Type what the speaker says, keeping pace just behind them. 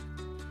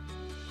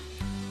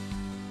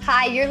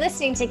Hi, you're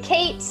listening to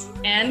Kate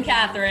and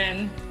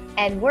Catherine,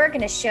 and we're going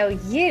to show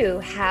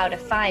you how to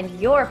find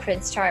your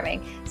Prince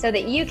Charming so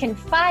that you can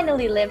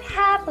finally live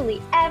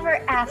happily ever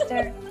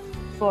after,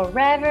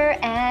 forever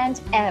and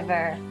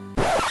ever.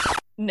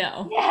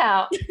 No.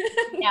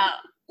 No.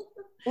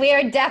 We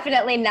are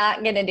definitely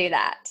not going to do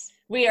that.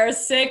 We are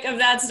sick of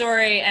that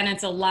story, and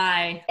it's a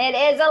lie. It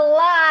is a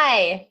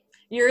lie.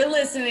 You're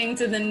listening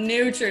to The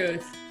New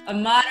Truth, a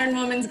modern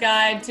woman's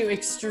guide to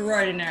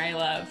extraordinary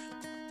love.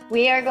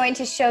 We are going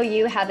to show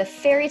you how the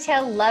fairy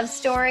tale love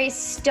story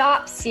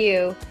stops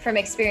you from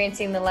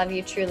experiencing the love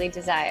you truly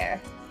desire.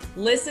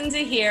 Listen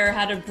to hear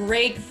how to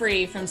break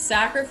free from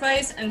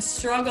sacrifice and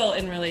struggle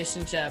in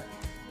relationship.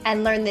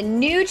 And learn the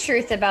new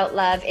truth about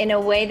love in a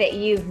way that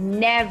you've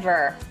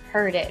never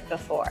heard it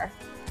before.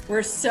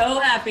 We're so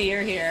happy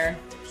you're here.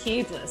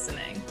 Keep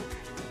listening.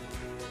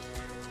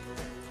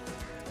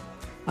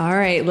 All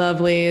right,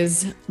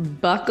 lovelies,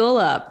 buckle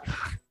up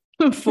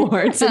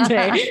for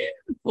today.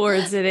 For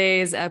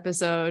today's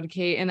episode,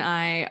 Kate and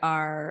I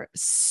are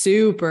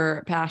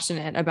super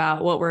passionate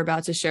about what we're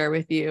about to share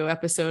with you.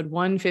 Episode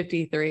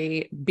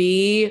 153,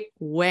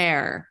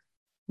 Beware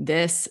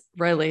This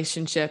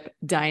Relationship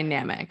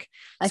Dynamic.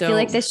 I feel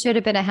like this should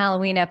have been a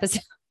Halloween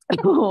episode.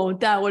 Oh,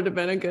 that would have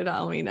been a good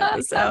Halloween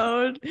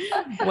episode.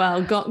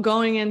 Well,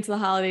 going into the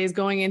holidays,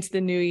 going into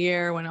the new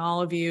year, when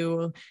all of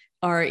you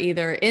are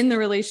either in the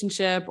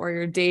relationship or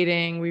you're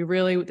dating, we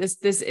really,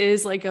 this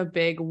is like a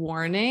big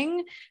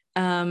warning.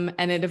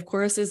 And it, of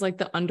course, is like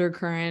the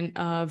undercurrent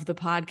of the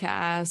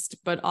podcast,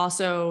 but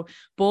also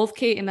both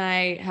Kate and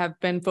I have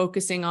been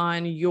focusing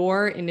on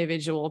your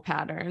individual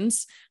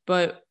patterns,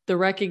 but the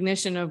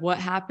recognition of what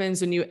happens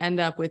when you end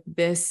up with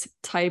this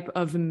type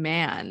of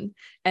man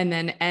and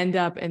then end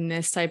up in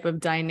this type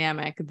of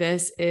dynamic.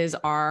 This is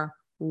our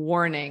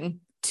warning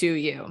to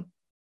you.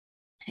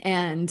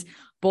 And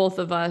both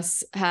of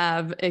us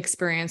have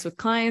experience with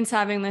clients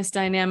having this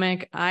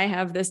dynamic. I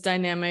have this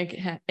dynamic,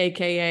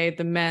 AKA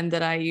the men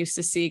that I used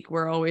to seek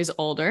were always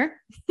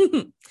older.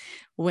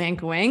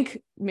 Wink,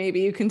 wink. Maybe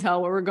you can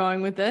tell where we're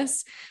going with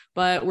this,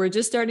 but we're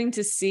just starting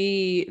to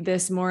see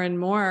this more and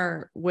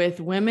more with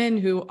women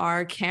who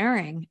are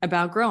caring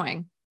about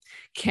growing,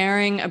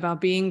 caring about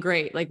being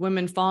great, like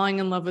women falling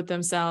in love with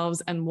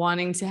themselves and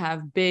wanting to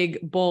have big,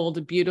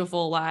 bold,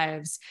 beautiful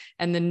lives.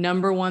 And the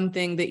number one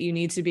thing that you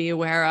need to be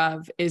aware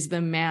of is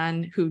the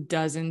man who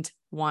doesn't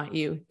want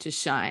you to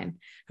shine,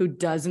 who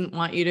doesn't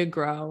want you to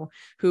grow,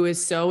 who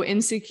is so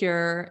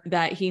insecure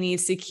that he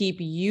needs to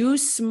keep you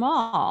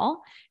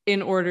small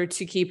in order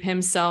to keep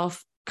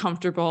himself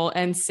comfortable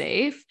and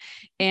safe.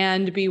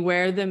 And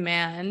beware the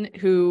man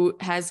who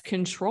has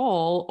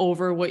control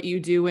over what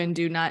you do and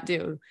do not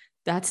do.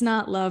 That's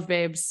not love,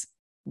 babes.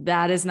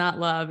 That is not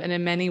love. And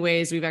in many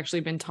ways, we've actually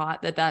been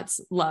taught that that's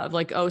love.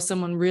 Like, oh,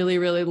 someone really,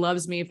 really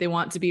loves me if they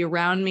want to be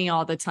around me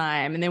all the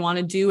time and they want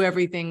to do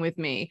everything with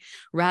me,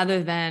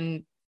 rather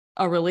than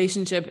a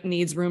relationship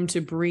needs room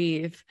to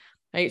breathe,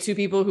 right? Two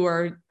people who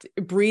are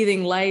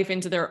breathing life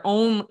into their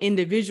own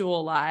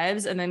individual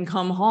lives and then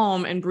come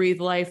home and breathe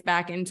life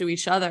back into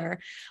each other.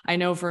 I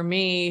know for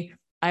me,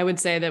 I would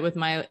say that with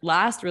my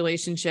last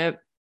relationship,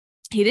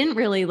 he didn't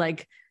really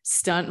like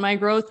stunt my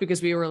growth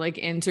because we were like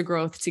into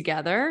growth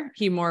together.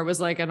 He more was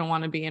like, I don't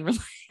want to be in a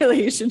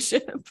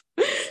relationship.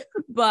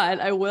 But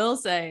I will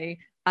say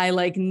I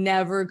like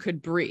never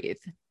could breathe.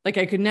 Like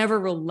I could never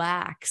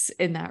relax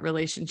in that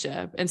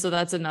relationship. And so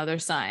that's another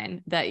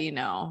sign that, you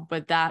know,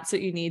 but that's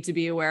what you need to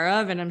be aware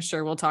of. And I'm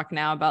sure we'll talk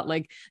now about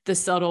like the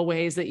subtle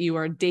ways that you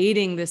are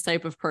dating this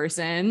type of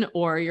person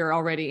or you're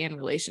already in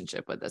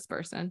relationship with this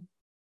person.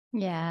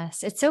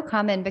 Yes, it's so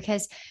common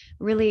because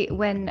really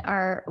when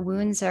our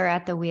wounds are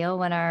at the wheel,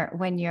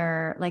 when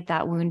you're like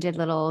that wounded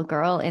little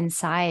girl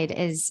inside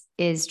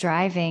is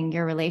driving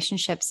your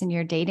relationships and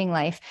your dating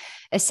life,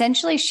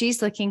 essentially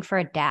she's looking for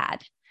a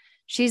dad.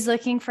 She's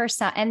looking for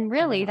some, and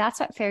really that's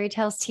what fairy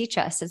tales teach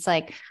us. It's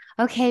like,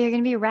 okay, you're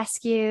going to be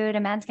rescued. A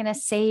man's going to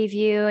save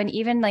you. And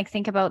even like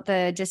think about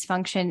the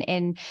dysfunction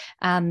in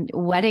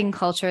wedding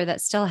culture that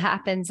still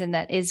happens and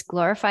that is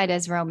glorified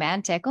as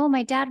romantic. Oh,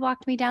 my dad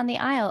walked me down the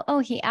aisle. Oh,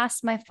 he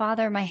asked my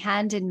father my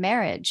hand in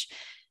marriage.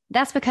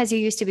 That's because you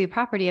used to be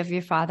property of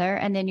your father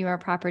and then you were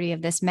property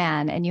of this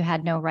man and you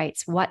had no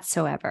rights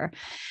whatsoever.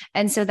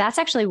 And so that's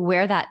actually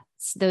where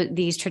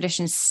these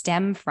traditions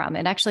stem from.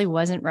 It actually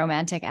wasn't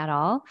romantic at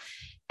all.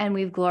 And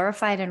we've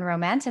glorified and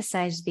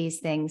romanticized these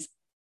things.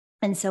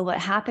 And so what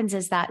happens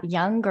is that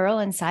young girl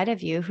inside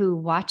of you who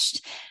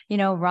watched, you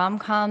know,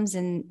 rom-coms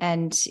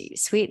and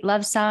sweet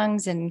love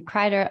songs and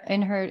cried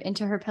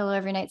into her pillow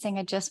every night saying,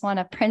 I just want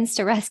a prince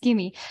to rescue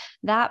me.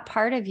 That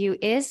part of you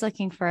is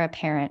looking for a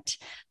parent.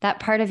 That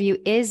part of you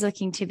is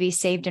looking to be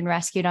saved and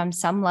rescued on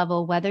some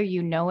level, whether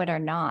you know it or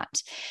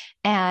not.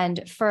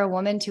 And for a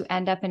woman to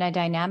end up in a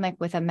dynamic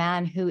with a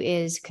man who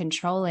is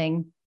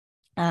controlling,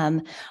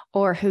 um,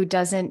 or who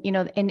doesn't,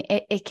 and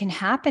it can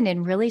happen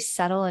in really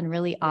subtle and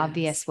really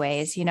obvious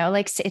ways,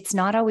 like it's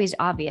not always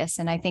obvious.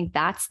 And I think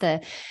that's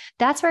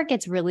where it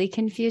gets really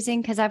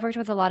confusing, because I've worked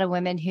with a lot of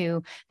women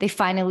who they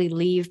finally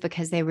leave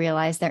because they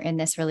realize they're in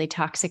this really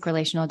toxic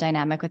relational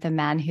dynamic with a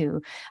man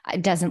who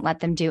doesn't let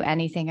them do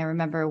anything. I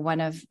remember one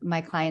of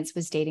my clients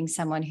was dating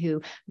someone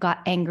who got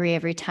angry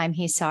every time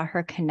he saw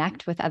her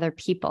connect with other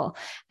people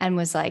and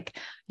was like,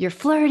 you're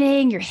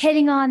flirting, you're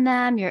hitting on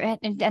them,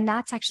 and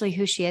that's actually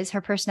who she is. Her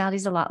personality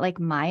is a lot like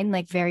mine,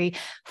 like very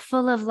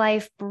full of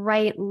life,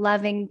 bright,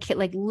 loving,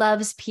 like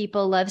loves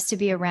people, loves to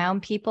be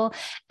around people.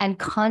 And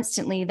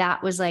constantly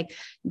that was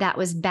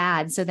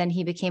bad. So then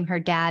he became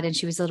her dad and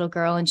she was a little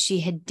girl and she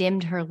had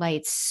dimmed her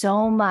lights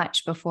so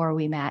much before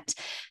we met.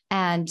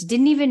 And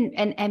didn't even,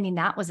 and I mean,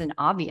 that was an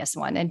obvious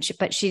one.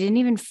 But she didn't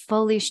even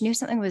she knew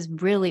something was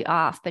really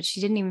off, but she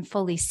didn't even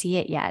fully see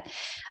it yet.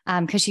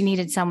 Because she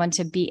needed someone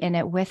to be in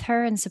it with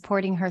her and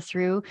supporting her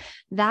through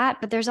that.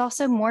 But there's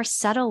also more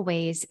subtle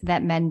ways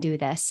that men do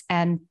this.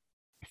 And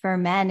for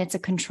men, it's a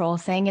control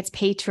thing. It's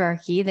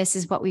patriarchy. This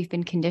is what we've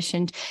been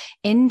conditioned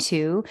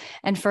into.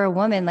 And for a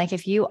woman, like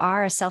if you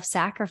are a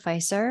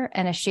self-sacrificer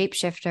and a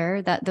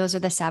shapeshifter, those are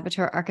the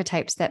saboteur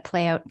archetypes that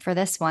play out for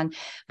this one.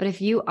 But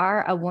if you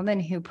are a woman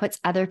who puts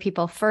other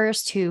people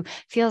first, who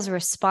feels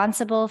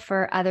responsible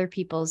for other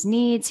people's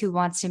needs, who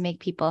wants to make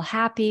people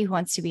happy, who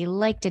wants to be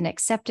liked and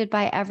accepted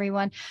by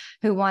everyone,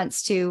 who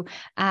wants to,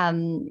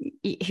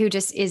 who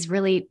just is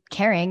really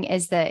caring,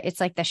 it's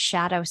like the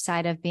shadow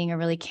side of being a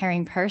really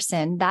caring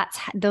person.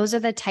 Those are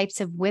the types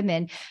of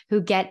women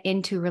who get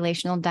into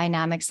relational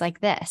dynamics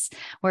like this,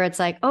 where it's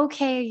like,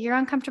 okay, you're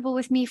uncomfortable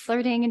with me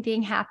flirting and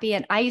being happy.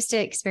 And I used to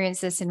experience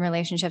this in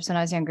relationships when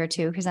I was younger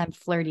too, because I'm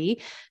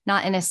flirty,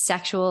 not in a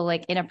sexual,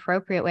 like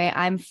inappropriate way.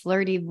 I'm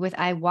flirty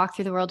I walk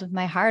through the world with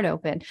my heart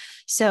open.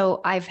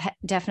 So I've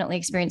definitely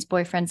experienced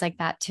boyfriends like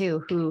that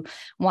too, who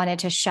wanted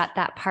to shut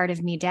that part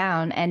of me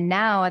down. And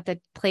now at the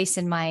place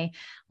in my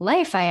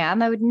life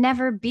I would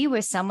never be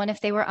with someone if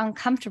they were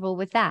uncomfortable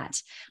with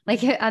that.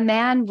 Like a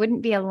man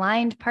wouldn't be a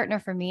aligned partner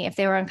for me if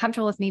they were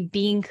uncomfortable with me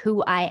being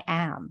who I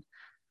am.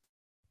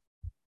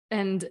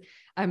 And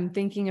I'm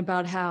thinking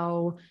about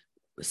how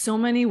so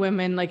many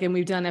women, like, and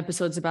we've done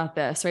episodes about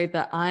this, right?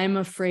 That I'm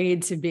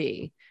afraid to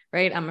be,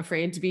 right? I'm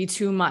afraid to be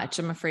too much.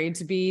 I'm afraid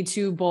to be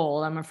too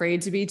bold. I'm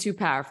afraid to be too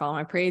powerful.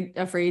 I'm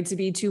afraid to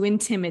be too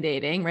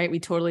intimidating, right? We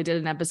totally did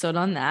an episode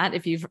on that.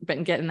 If you've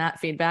been getting that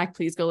feedback,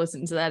 please go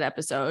listen to that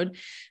episode.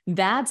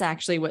 That's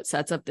actually what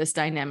sets up this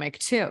dynamic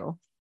too,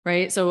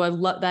 right? So I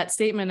love that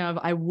statement of,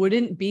 I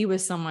wouldn't be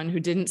with someone who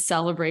didn't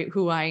celebrate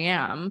who I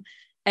am.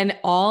 And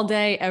all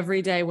day,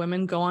 every day,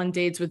 women go on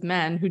dates with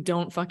men who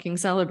don't fucking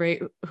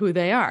celebrate who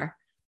they are.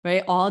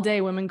 Right? All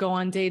day, women go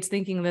on dates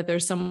thinking that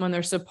there's someone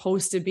they're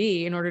supposed to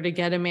be in order to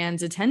get a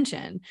man's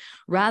attention,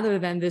 rather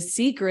than the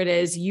secret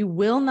is you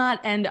will not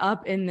end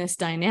up in this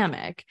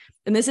dynamic.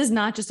 And this is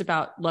not just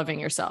about loving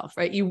yourself,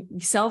 right?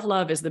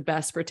 Self-love is the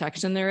best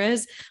protection there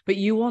is, but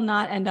you will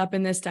not end up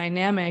in this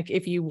dynamic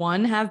if you,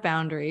 one, have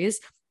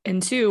boundaries,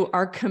 and two,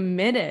 are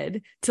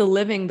committed to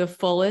living the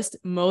fullest,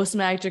 most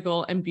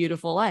magical and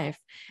beautiful life.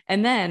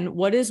 And then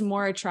what is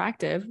more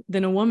attractive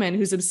than a woman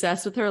who's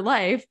obsessed with her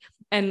life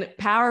and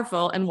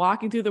powerful and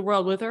walking through the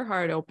world with her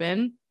heart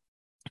open,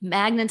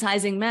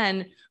 magnetizing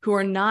men who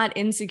are not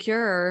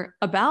insecure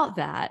about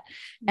that?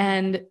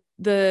 And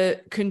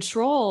the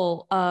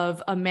control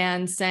of a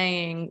man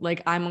saying,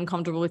 like, I'm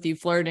uncomfortable with you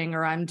flirting,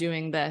 or I'm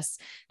doing this.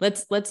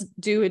 Let's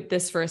do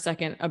this for a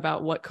second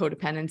about what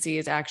codependency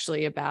is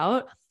actually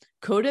about.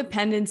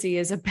 Codependency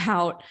is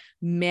about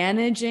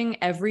managing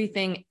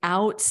everything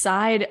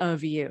outside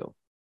of you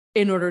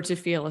in order to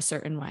feel a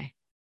certain way.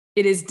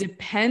 It is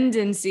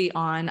dependency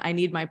on, I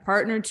need my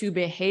partner to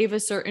behave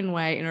a certain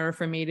way in order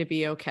for me to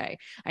be okay.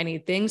 I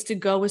need things to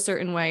go a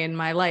certain way in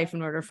my life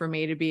in order for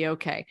me to be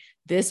okay.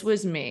 This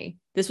was me.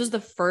 This was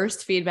the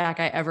first feedback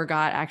I ever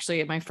got,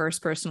 actually, at my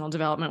first personal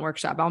development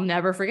workshop. I'll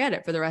never forget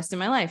it for the rest of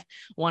my life.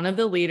 One of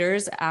the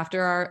leaders,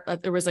 after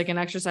there was like an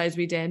exercise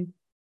we did,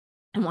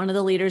 and one of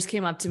the leaders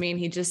came up to me and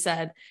he just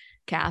said,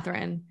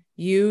 Catherine,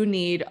 you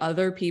need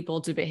other people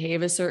to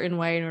behave a certain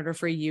way in order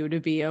for you to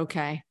be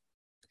okay.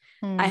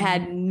 I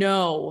had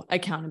no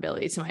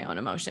accountability to my own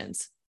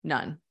emotions,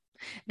 none.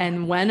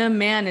 And when a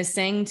man is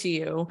saying to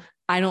you,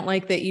 I don't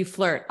like that you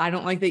flirt, I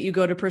don't like that you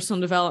go to personal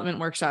development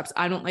workshops,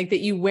 I don't like that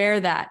you wear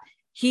that,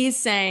 he's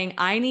saying,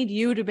 I need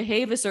you to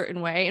behave a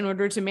certain way in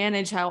order to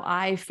manage how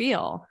I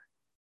feel.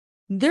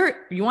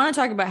 You want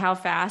to talk about how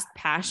fast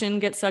passion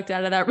gets sucked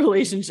out of that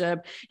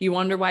relationship. You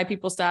wonder why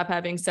people stop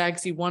having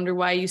sex. You wonder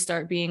why you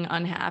start being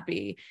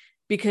unhappy,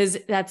 because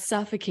that's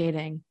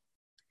suffocating.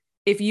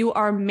 If you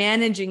are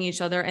managing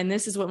each other, and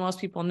this is what most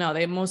people know,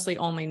 they mostly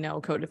only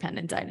know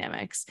codependent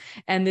dynamics.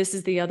 And this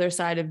is the other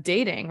side of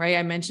dating, right?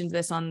 I mentioned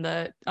this on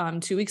the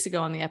 2 weeks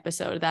ago on the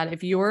episode, that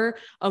if your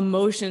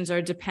emotions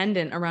are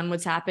dependent around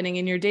what's happening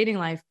in your dating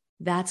life,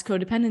 that's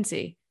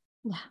codependency.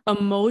 Yeah.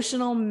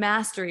 Emotional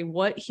mastery,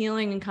 what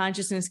healing and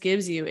consciousness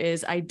gives you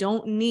is I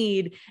don't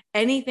need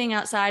anything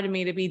outside of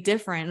me to be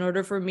different in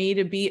order for me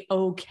to be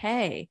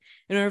okay,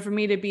 in order for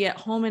me to be at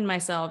home in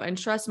myself and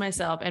trust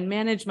myself and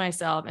manage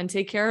myself and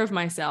take care of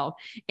myself.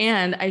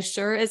 And I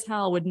sure as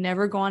hell would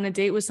never go on a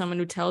date with someone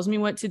who tells me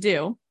what to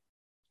do,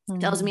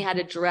 tells me how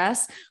to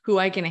dress, who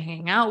I can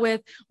hang out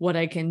with, what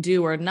I can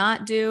do or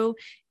not do.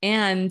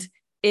 And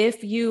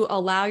if you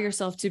allow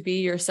yourself to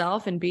be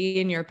yourself and be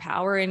in your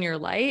power, in your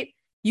light,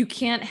 you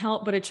can't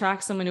help but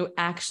attract someone who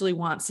actually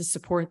wants to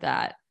support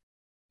that.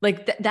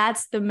 Like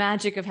that's the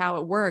magic of how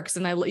it works.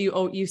 And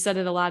you said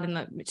it a lot in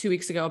the 2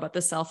 weeks ago about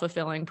the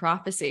self-fulfilling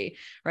prophecy,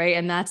 right?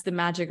 And that's the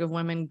magic of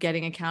women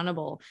getting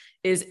accountable,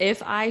 is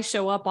if I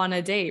show up on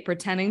a date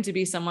pretending to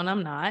be someone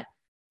I'm not,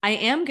 I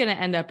am going to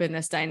end up in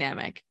this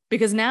dynamic,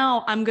 because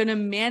now I'm going to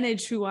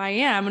manage who I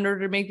am in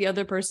order to make the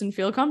other person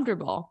feel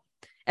comfortable.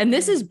 And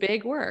this is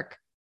big work.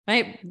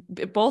 Right.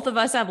 Both of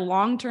us have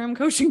long-term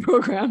coaching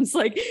programs.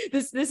 Like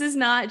this is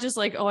not just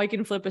like, oh, I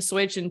can flip a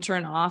switch and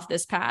turn off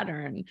this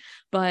pattern,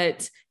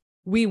 but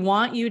we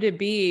want you to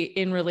be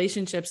in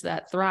relationships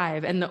that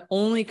thrive. And the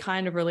only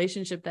kind of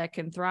relationship that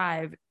can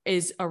thrive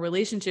is a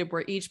relationship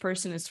where each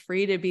person is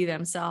free to be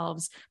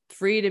themselves,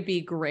 free to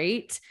be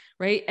great,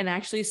 right? And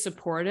actually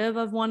supportive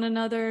of one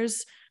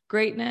another's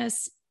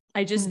greatness.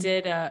 I just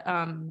did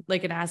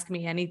like an Ask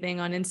Me Anything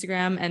on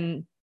Instagram,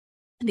 and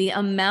the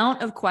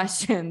amount of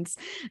questions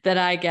that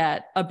I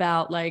get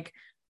about like,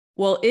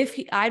 well, if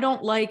I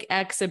don't like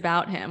X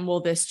about him, will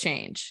this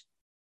change?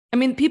 I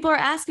mean, people are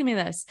asking me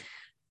this.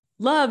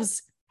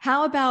 Loves,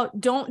 how about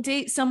don't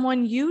date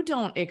someone you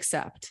don't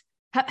accept?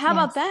 How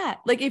about that?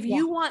 Like, if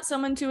you want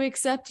someone to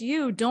accept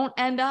you, don't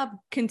end up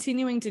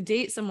continuing to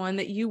date someone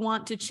that you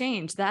want to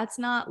change. That's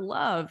not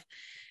love.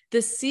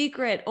 The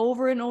secret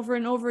over and over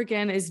and over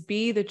again is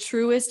be the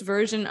truest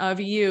version of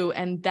you.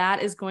 And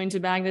that is going to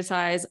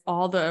magnetize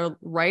all the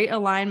right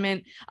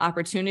alignment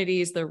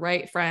opportunities, the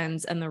right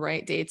friends, and the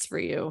right dates for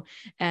you.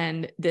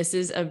 And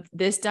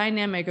this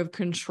dynamic of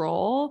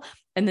control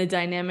and the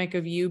dynamic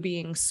of you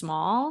being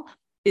small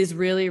is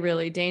really,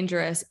 really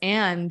dangerous.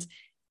 And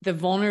the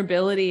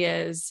vulnerability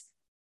is,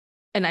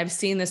 and I've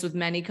seen this with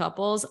many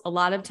couples, a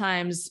lot of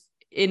times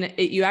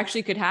you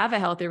actually could have a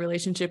healthy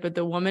relationship, but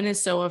the woman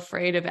is so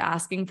afraid of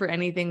asking for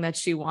anything that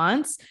she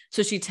wants.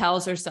 So she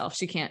tells herself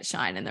she can't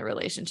shine in the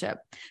relationship.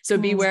 So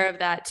beware of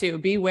that too.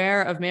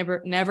 Beware of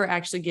never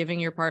actually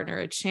giving your partner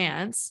a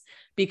chance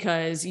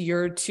because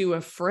you're too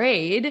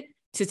afraid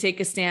to take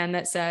a stand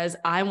that says,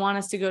 I want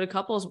us to go to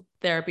couples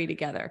therapy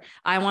together.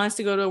 I want us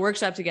to go to a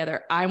workshop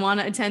together. I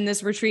want to attend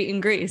this retreat in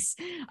Greece.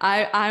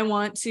 I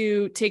want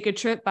to take a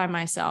trip by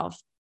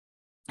myself.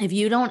 If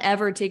you don't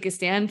ever take a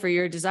stand for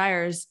your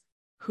desires,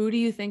 who do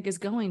you think is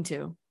going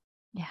to?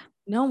 Yeah.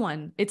 No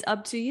one. It's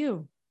up to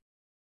you.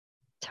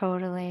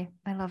 Totally.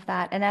 I love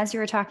that. And as you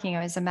were talking,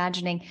 I was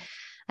imagining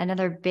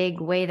another big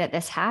way that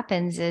this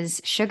happens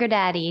is sugar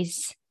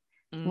daddies.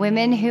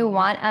 Women who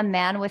want a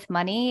man with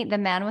money, the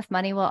man with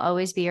money will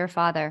always be your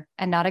father,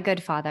 and not a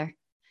good father,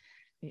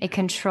 a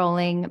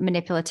controlling,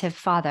 manipulative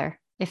father.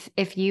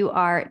 If you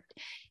are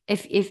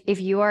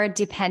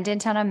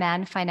dependent on a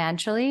man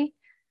financially,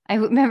 I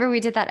remember we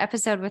did that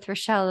episode with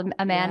Rochelle,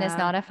 a man is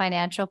not a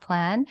financial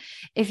plan.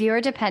 If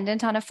you're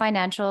dependent on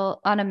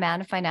a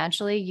man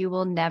financially, you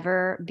will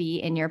never be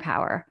in your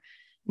power.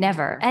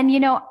 Never. And,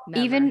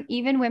 never.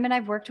 even women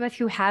I've worked with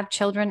who have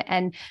children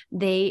and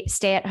they're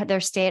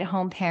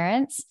stay-at-home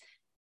parents,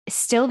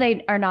 still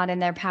they are not in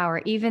their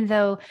power, even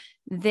though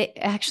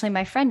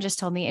my friend just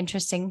told me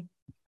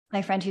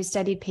my friend who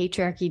studied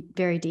patriarchy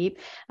very deep.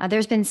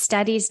 There's been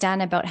studies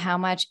done about how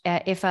much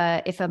if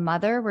a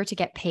mother were to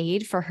get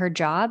paid for her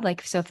job,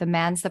 like, so if the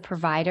man's the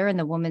provider and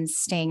the woman's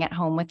staying at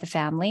home with the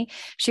family,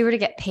 she were to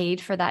get paid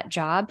for that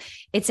job,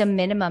 it's a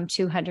minimum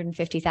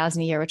 $250,000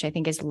 a year, which I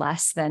think is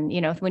less than,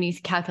 when you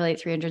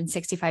calculate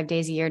 365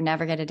 days a year,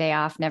 never get a day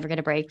off, never get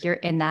a break. You're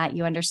in that,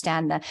 you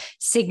understand the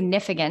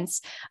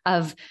significance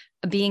of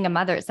being a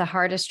mother. It's the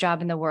hardest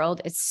job in the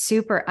world. It's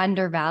super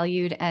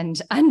undervalued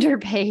and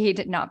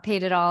underpaid, not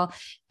paid at all.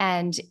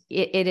 And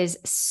it is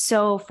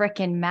so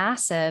freaking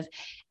massive.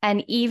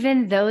 And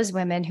even those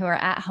women who are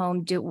at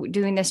home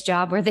doing this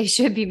job where they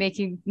should be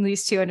making at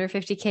least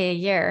 $250K a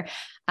year,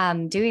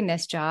 doing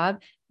this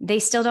job, they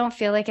still don't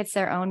feel like it's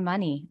their own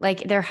money.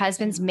 Like their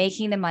husband's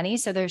making the money.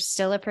 So there's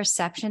still a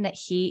perception that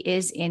he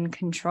is in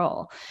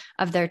control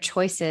of their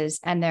choices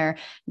and their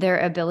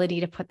ability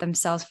to put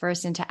themselves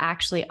first and to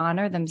actually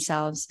honor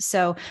themselves.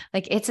 So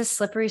like, it's a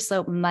slippery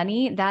slope.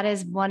 Money, that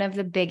is one of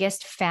the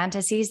biggest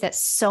fantasies that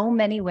so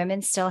many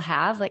women still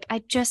have. Like,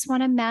 I just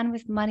want a man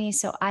with money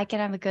so I can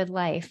have a good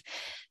life.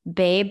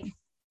 Babe,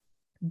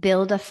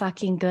 build a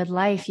fucking good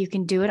life. You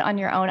can do it on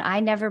your own. I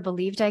never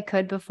believed I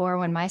could before,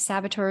 when my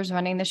saboteur was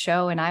running the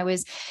show and I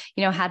was,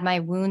 had my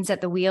wounds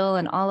at the wheel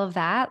and all of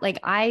that. Like,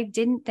 I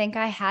didn't think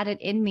I had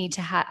it in me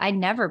to have, I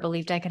never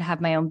believed I could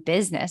have my own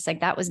business.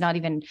 Like, that was not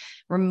even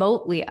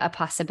remotely a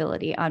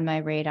possibility on my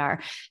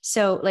radar.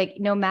 So like,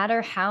 no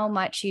matter how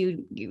much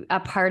a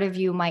part of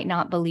you might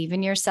not believe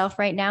in yourself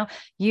right now,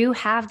 you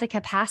have the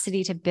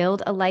capacity to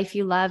build a life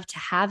you love, to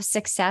have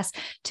success,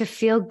 to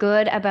feel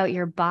good about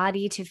your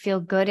body, to feel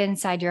good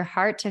inside your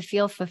heart, to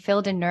feel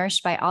fulfilled and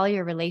nourished by all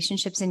your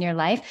relationships in your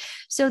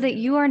life, so that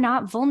you are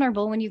not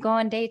vulnerable when you go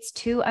on dates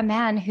to a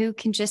man who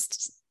can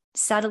just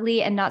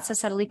subtly and not so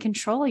subtly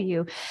control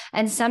you.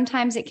 And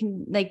sometimes it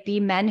can like be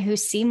men who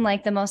seem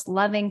like the most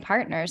loving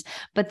partners,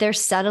 but they're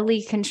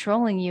subtly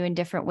controlling you in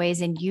different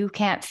ways. And you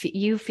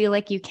feel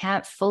like you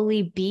can't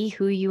fully be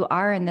who you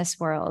are in this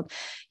world.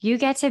 You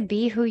get to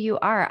be who you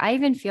are. I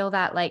even feel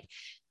that, like,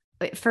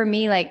 for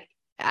me, like,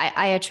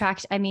 I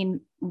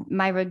mean,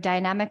 my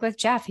dynamic with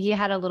Jeff, he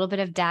had a little bit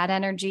of dad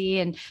energy,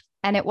 and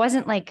it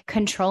wasn't like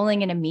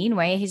controlling in a mean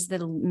way. He's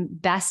the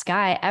best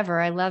guy ever.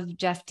 I love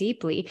Jeff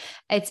deeply.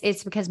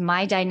 It's because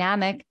my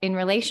dynamic in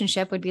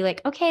relationship would be like,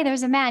 okay,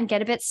 there's a man,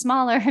 get a bit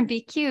smaller and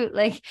be cute.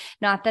 Like,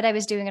 not that I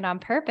was doing it on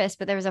purpose,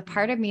 but there was a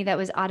part of me that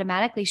was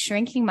automatically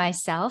shrinking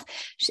myself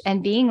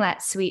and being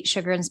that sweet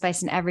sugar and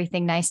spice and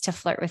everything nice to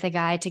flirt with a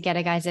guy, to get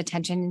a guy's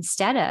attention,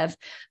 instead of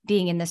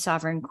being in the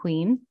sovereign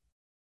queen.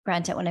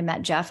 Granted, when I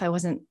met Jeff, I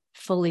wasn't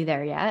fully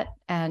there yet.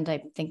 And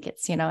I think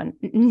it's, an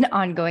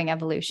ongoing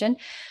evolution.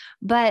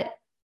 But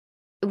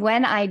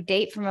when I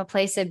date from a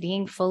place of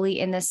being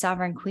fully in the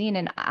sovereign queen,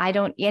 and I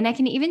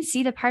can even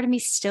see the part of me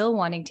still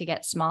wanting to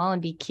get small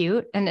and be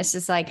cute. And it's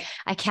just like,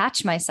 I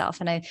catch myself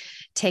and I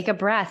take a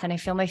breath and I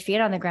feel my feet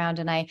on the ground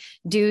and I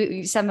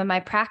do some of my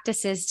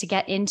practices to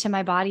get into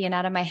my body and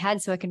out of my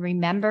head, so I can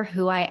remember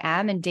who I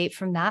am and date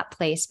from that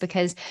place.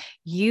 Because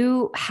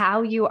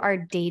how you are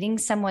dating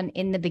someone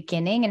in the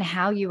beginning and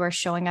how you are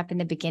showing up in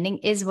the beginning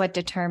is what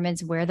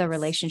determines where the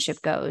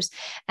relationship goes.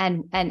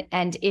 And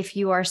if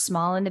you are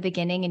small in the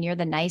beginning and you're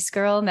the nice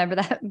girl, remember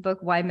that book,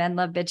 Why Men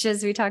Love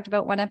Bitches, we talked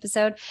about one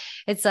episode?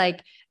 It's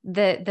like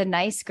the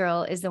nice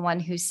girl is the one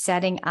who's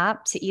setting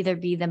up to either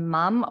be the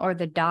mom or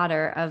the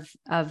daughter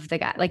of the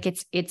guy. Like,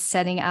 it's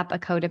setting up a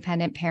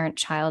codependent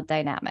parent-child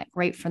dynamic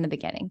right from the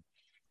beginning.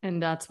 And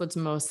that's what's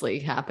mostly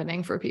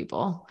happening for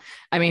people.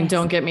 I mean,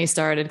 Don't get me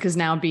started, because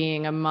now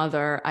being a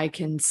mother, I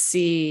can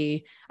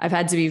see I've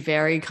had to be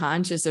very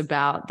conscious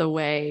about the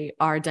way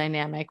our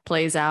dynamic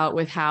plays out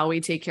with how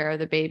we take care of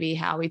the baby,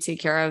 how we take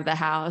care of the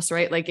house,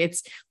 right? Like,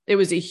 it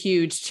was a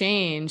huge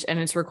change, and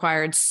it's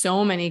required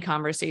so many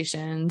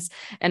conversations.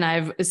 And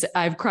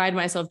I've cried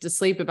myself to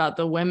sleep about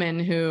the women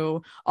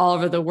who all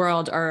over the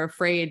world are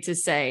afraid to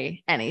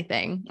say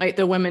anything, like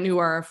the women who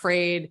are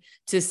afraid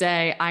to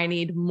say, I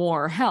need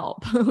more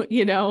help,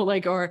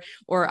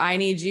 or I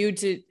need you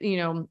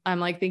to, I'm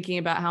like thinking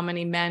about how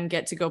many men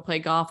get to go play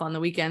golf on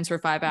the weekends for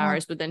 5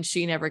 hours, but then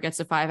she never gets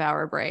a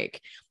 5-hour break.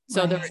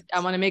 So right. I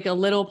want to make a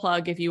little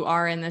plug. If you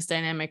are in this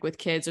dynamic with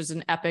kids, there's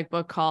an epic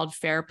book called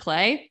Fair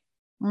Play.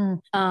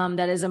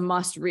 That is a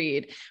must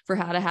read for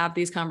how to have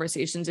these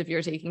conversations if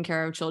you're taking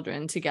care of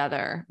children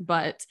together.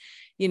 But,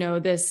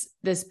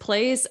 this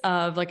place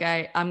of like,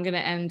 I'm going to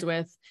end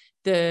with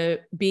the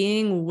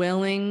being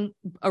willing.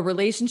 A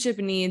relationship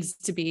needs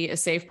to be a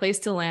safe place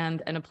to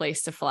land and a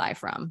place to fly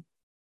from.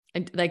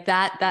 And like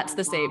that's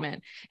the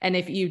statement. And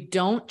if you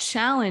don't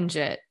challenge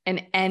it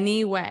in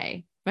any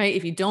way, right?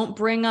 If you don't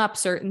bring up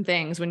certain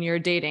things when you're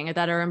dating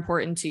that are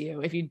important to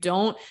you, if you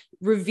don't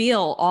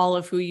reveal all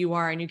of who you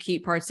are and you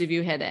keep parts of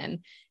you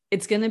hidden,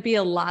 it's going to be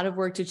a lot of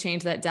work to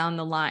change that down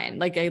the line.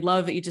 Like, I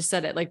love that you just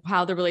said it, like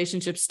how the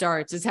relationship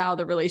starts is how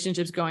the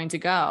relationship's going to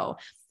go.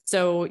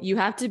 So you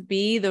have to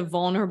be the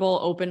vulnerable,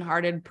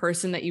 open-hearted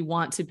person that you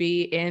want to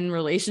be in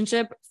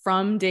relationship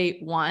from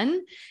date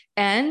one.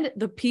 And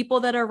the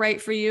people that are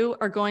right for you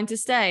are going to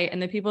stay,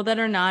 and the people that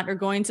are not are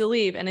going to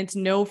leave. And it's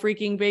no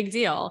freaking big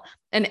deal.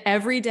 And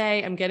every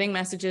day I'm getting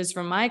messages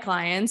from my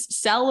clients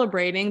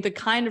celebrating the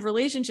kind of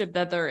relationship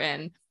that they're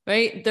in,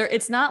 right?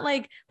 It's not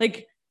like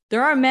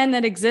there are men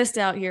that exist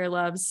out here,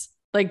 loves.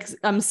 Like,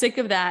 I'm sick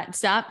of that.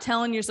 Stop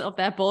telling yourself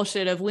that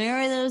bullshit of where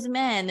are those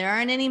men? There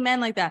aren't any men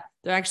like that.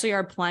 There actually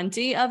are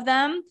plenty of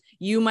them.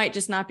 You might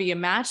just not be a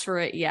match for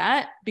it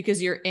yet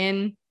because you're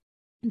in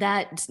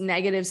that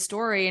negative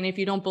story. And if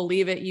you don't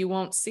believe it, you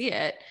won't see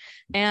it.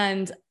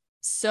 And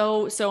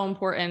so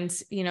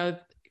important,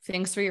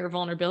 thanks for your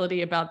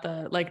vulnerability about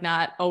the, like,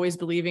 not always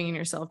believing in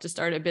yourself to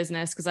start a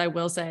business. Cause I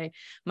will say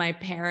my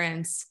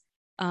parents,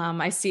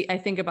 I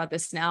think about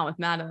this now with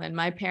Madeline.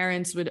 My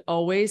parents would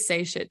always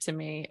say shit to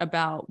me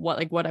about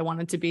what I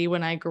wanted to be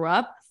when I grew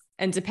up.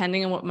 And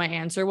depending on what my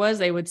answer was,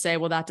 they would say,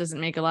 well, that doesn't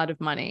make a lot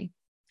of money.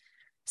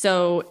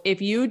 So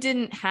if you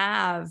didn't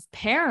have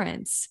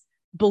parents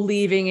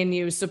believing in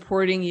you,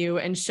 supporting you,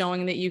 and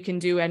showing that you can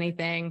do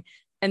anything,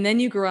 and then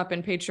you grew up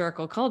in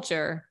patriarchal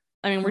culture,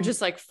 I mean, we're just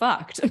like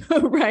fucked,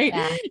 right?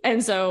 Yeah.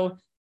 And so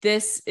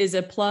this is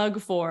a plug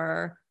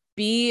for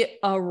be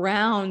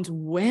around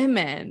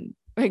women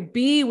Like,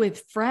 be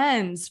with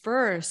friends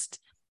first.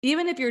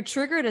 Even if you're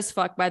triggered as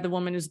fuck by the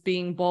woman who's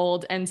being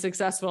bold and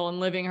successful and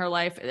living her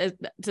life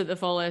to the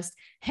fullest,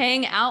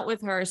 hang out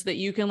with her so that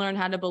you can learn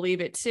how to believe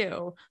it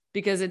too.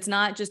 Because it's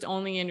not just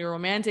only in your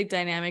romantic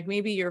dynamic.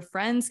 Maybe your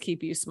friends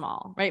keep you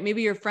small, right?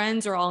 Maybe your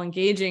friends are all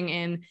engaging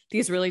in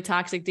these really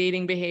toxic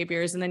dating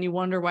behaviors, and then you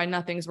wonder why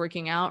nothing's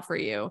working out for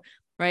you,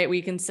 right?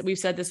 We've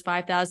said this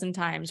 5,000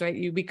 times, right?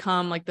 You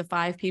become like the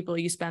 5 people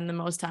you spend the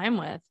most time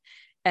with.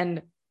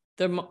 And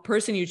the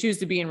person you choose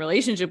to be in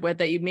relationship with,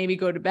 that you maybe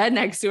go to bed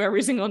next to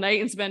every single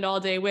night and spend all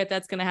day with,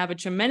 that's going to have a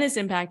tremendous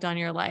impact on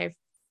your life.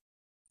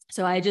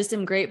 So I just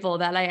am grateful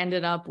that I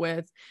ended up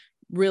with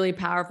really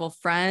powerful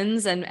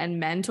friends and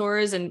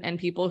mentors and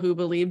people who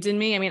believed in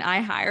me. I mean,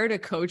 I hired a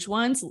coach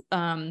once.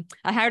 I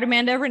hired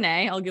Amanda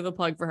Renee. I'll give a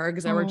plug for her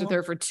because I worked with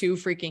her for 2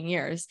 freaking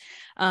years.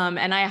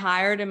 And I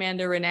hired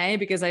Amanda Renee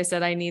because I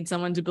said, I need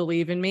someone to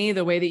believe in me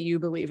the way that you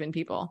believe in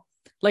people.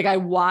 Like, I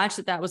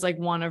watched that was like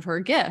one of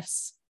her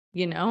gifts.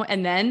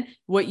 And then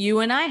what you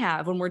and I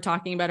have when we're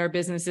talking about our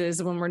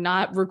businesses, when we're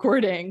not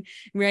recording,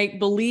 right?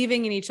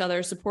 Believing in each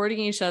other, supporting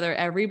each other.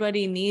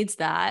 Everybody needs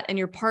that. And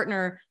your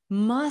partner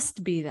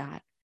must be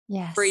that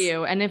for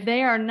you. And if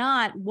they are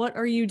not, what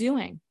are you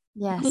doing?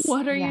 Yes.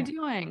 What are you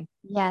doing?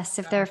 Yes.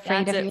 If they're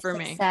afraid of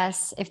your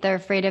success, if they're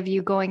afraid of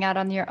you going out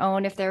on your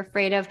own, if they're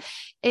afraid of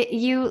it,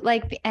 you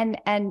like, and,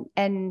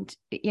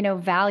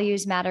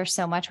 values matter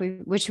so much,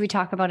 which we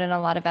talk about in a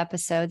lot of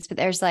episodes, but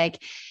there's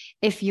like,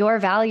 if your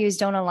values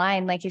don't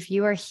align, like if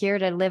you are here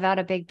to live out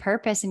a big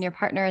purpose and your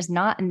partner is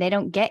not, and they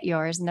don't get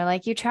yours, and they're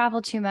like, you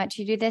travel too much,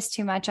 you do this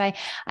too much. I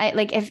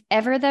like, if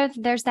ever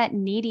there's that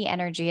needy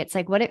energy, it's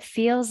like what it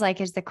feels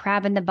like is the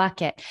crab in the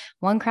bucket.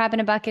 One crab in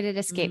a bucket, it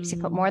escapes. You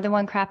put more than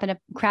one crab in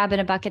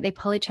a bucket, they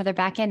pull each other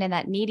back in. And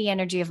that needy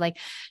energy of like,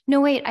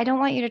 no, wait, I don't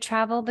want you to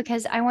travel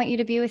because I want you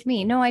to be with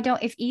me. No, I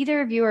don't. If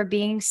either of you are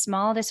being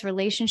small, this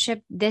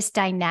relationship, this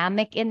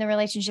dynamic in the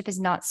relationship is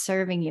not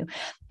serving you.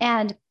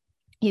 And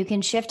you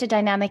can shift a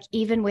dynamic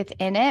even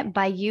within it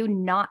by you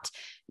not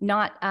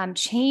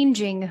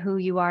changing who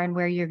you are and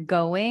where you're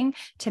going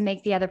to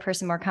make the other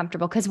person more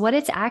comfortable. Because what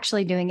it's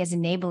actually doing is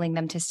enabling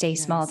them to stay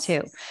small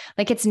too.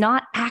 Like, it's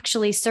not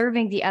actually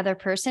serving the other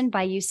person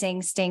by you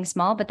saying staying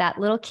small, but that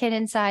little kid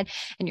inside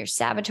and your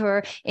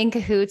saboteur in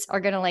cahoots are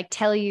going to like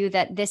tell you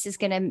that this is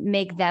going to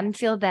make them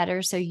feel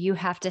better. So you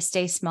have to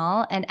stay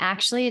small. And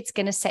actually it's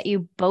going to set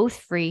you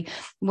both free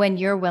when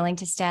you're willing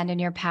to stand in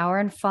your power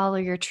and follow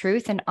your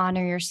truth and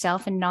honor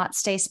yourself and not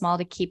stay small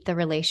to keep the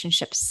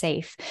relationship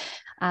safe.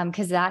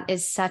 Because that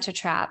is such a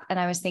trap. And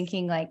I was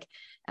thinking like,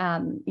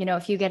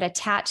 if you get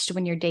attached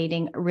when you're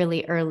dating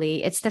really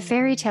early, it's the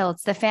fairy tale,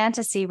 it's the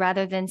fantasy,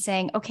 rather than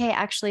saying, okay,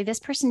 actually, this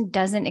person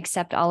doesn't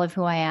accept all of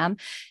who I am.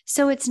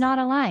 So it's not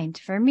aligned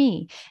for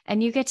me.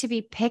 And you get to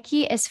be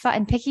picky as fuck.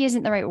 And picky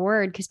isn't the right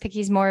word, because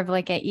picky is more of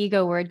like an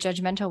ego word,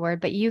 judgmental word,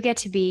 but you get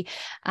to be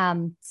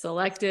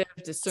selective,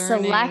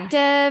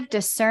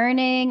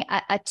 discerning,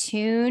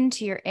 attuned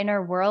to your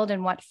inner world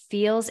and what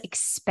feels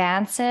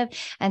expansive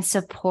and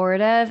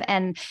supportive.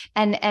 And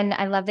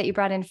I love that you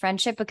brought in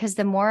friendship, because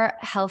the more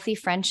healthy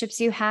friendships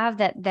you have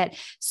that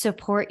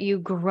support you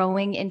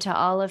growing into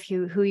all of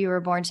who you were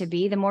born to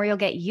be, the more you'll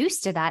get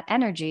used to that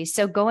energy.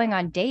 So going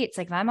on dates,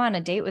 like if I'm on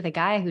a date with a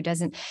guy who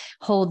doesn't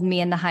hold me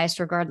in the highest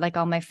regard like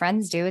all my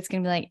friends do, it's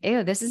going to be like,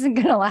 ew, this isn't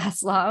going to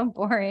last long,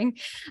 boring.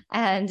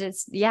 And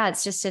it's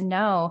just a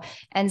no.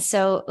 And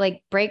so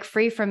like break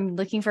free from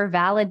looking for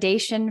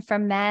validation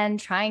from men,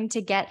 trying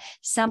to get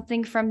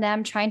something from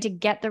them, trying to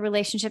get the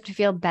relationship to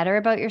feel better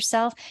about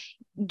yourself.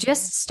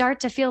 Just start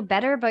to feel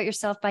better about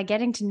yourself by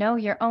getting to know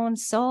your own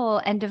soul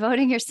and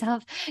devoting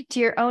yourself to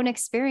your own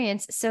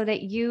experience, so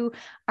that you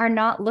are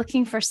not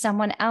looking for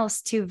someone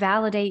else to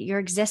validate your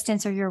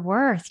existence or your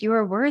worth. You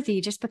are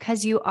worthy just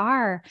because you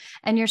are,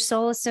 and your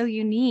soul is so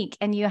unique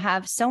and you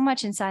have so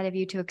much inside of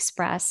you to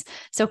express.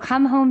 So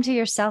come home to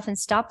yourself and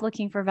stop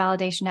looking for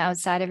validation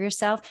outside of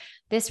yourself.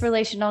 This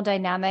relational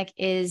dynamic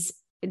is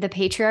the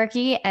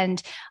patriarchy.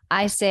 And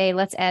I say,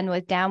 let's end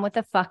with down with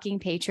the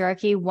fucking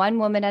patriarchy, one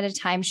woman at a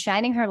time,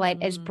 shining her light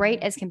as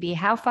bright as can be.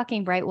 How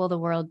fucking bright will the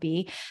world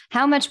be?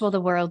 How much will the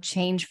world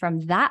change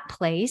from that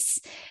place?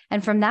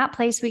 And from that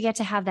place, we get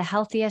to have the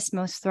healthiest,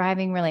 most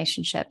thriving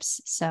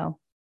relationships. So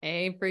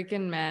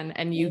freaking men.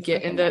 And you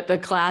get in the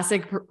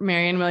classic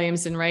Marianne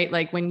Williamson, right?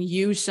 Like when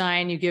you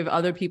shine, you give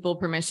other people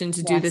permission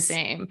to do the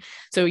same.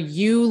 So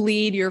you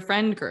lead your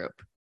friend group.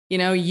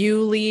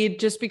 You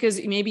lead, just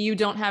because maybe you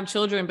don't have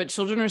children, but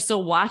children are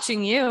still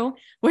watching you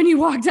when you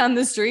walk down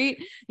the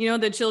street.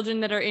 The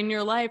children that are in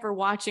your life are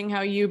watching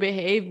how you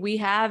behave. We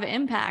have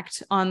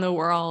impact on the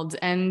world,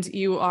 and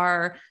you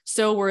are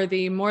so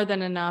worthy, more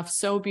than enough,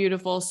 so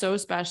beautiful, so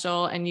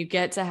special. And you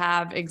get to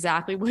have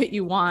exactly what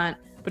you want,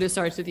 but it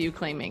starts with you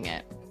claiming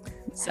it.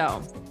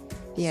 So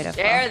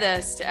beautiful. Share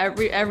this to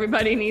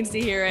everybody needs to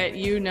hear it.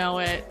 You know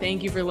it.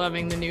 Thank you for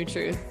loving the new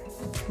truth.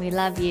 We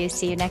love you.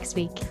 See you next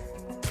week.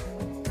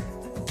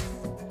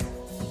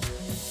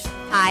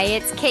 Hi,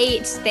 it's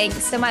Kate.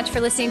 Thanks so much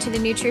for listening to the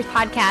New Truth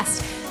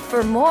podcast.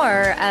 for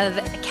more of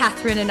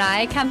Catherine and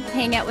I, come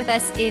hang out with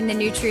us in the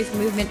New Truth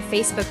Movement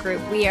Facebook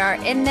group. We are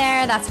in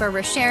there. That's where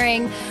we're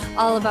sharing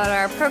all about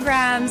our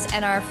programs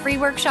and our free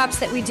workshops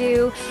that we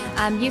do.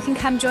 You can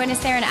come join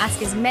us there and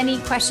ask as many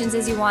questions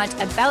as you want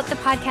about the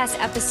podcast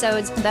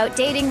episodes, about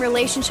dating,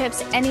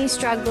 relationships, any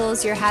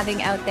struggles you're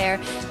having out there.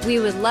 We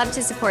would love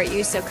to support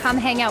you. So come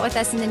hang out with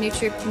us in the New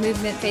Truth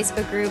Movement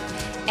Facebook group,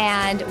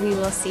 and we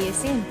will see you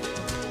soon.